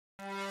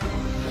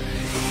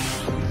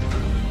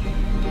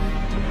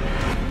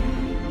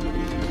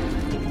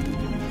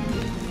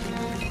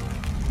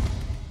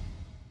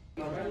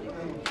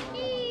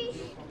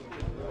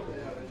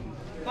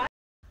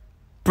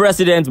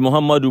President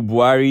Muhammadu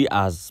Buhari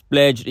has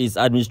pledged his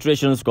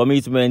administration's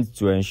commitment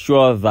to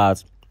ensure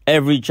that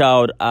every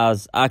child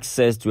has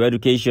access to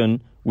education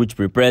which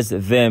prepares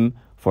them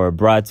for a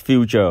bright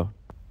future.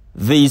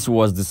 This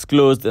was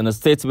disclosed in a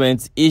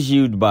statement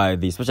issued by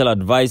the Special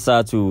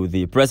Advisor to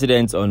the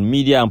President on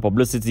Media and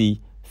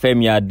Publicity,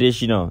 Femi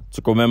Adesina,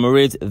 to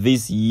commemorate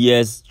this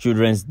year's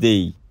Children's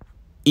Day.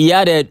 He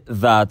added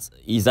that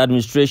his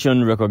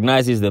administration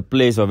recognizes the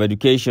place of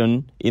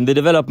education in the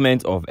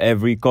development of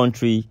every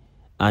country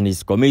and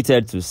is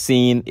committed to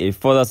seeing a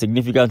further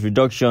significant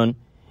reduction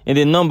in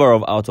the number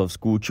of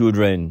out-of-school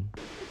children.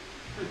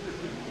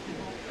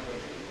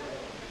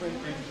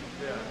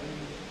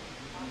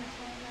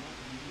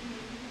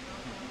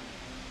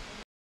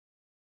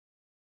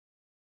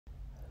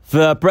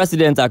 The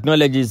president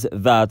acknowledges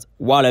that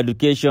while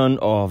education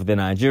of the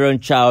Nigerian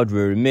child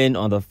will remain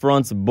on the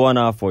front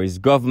burner for his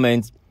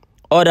government,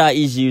 other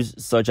issues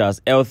such as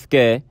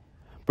healthcare,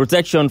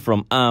 protection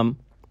from harm,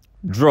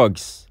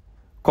 drugs,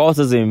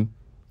 cultism,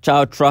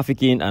 child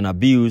trafficking and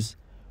abuse,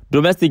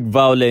 domestic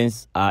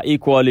violence are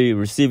equally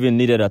receiving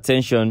needed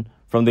attention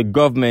from the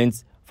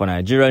government for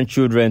Nigerian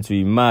children to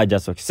emerge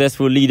as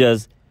successful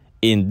leaders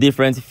in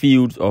different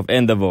fields of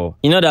endeavor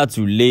in order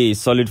to lay a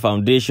solid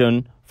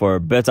foundation for a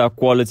better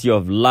quality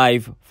of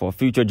life for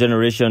future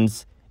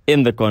generations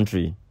in the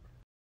country.